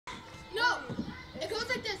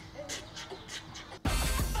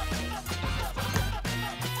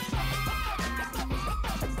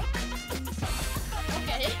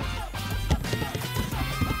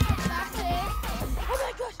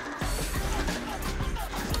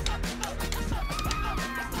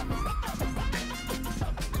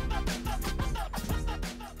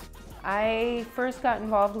I first got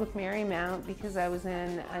involved with Merrymount because I was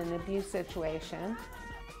in an abuse situation.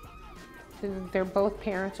 Both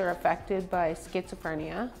parents are affected by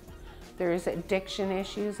schizophrenia. There's addiction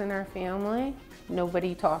issues in our family.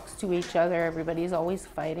 Nobody talks to each other. Everybody's always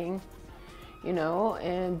fighting, you know,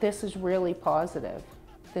 and this is really positive.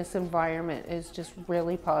 This environment is just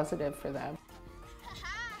really positive for them.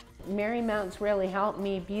 Merrymount's really helped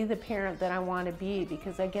me be the parent that I want to be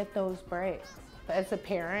because I get those breaks. As a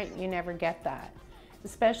parent, you never get that.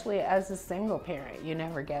 Especially as a single parent, you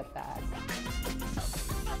never get that.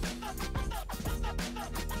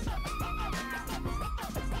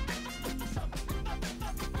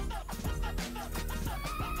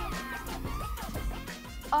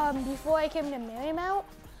 Before I came to Merrymount,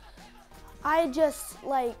 I just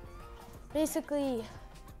basically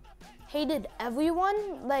hated everyone.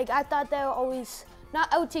 I thought they were always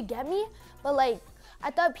not out to get me, but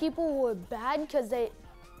I thought people were bad because they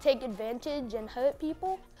take advantage and hurt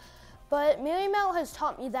people. But Merrymount has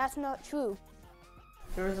taught me that's not true.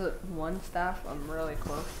 There was one staff I'm really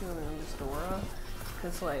close to, and Miss Dora,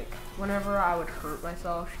 because whenever I would hurt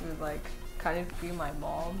myself, she would kind of be my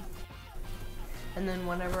mom. And then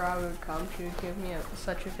whenever I would come, she would give me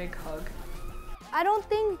such a big hug. I don't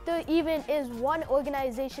think there even is one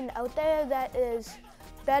organization out there that is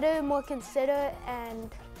better, more considerate,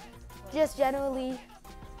 and just generally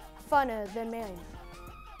funner than Merrymount.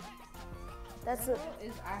 That's is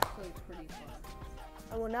actually pretty fun.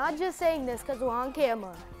 And we're not just saying this because we're on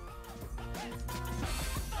camera.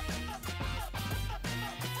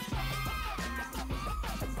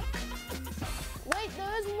 Wait,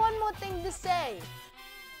 there is one more thing to say.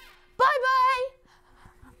 Bye-bye!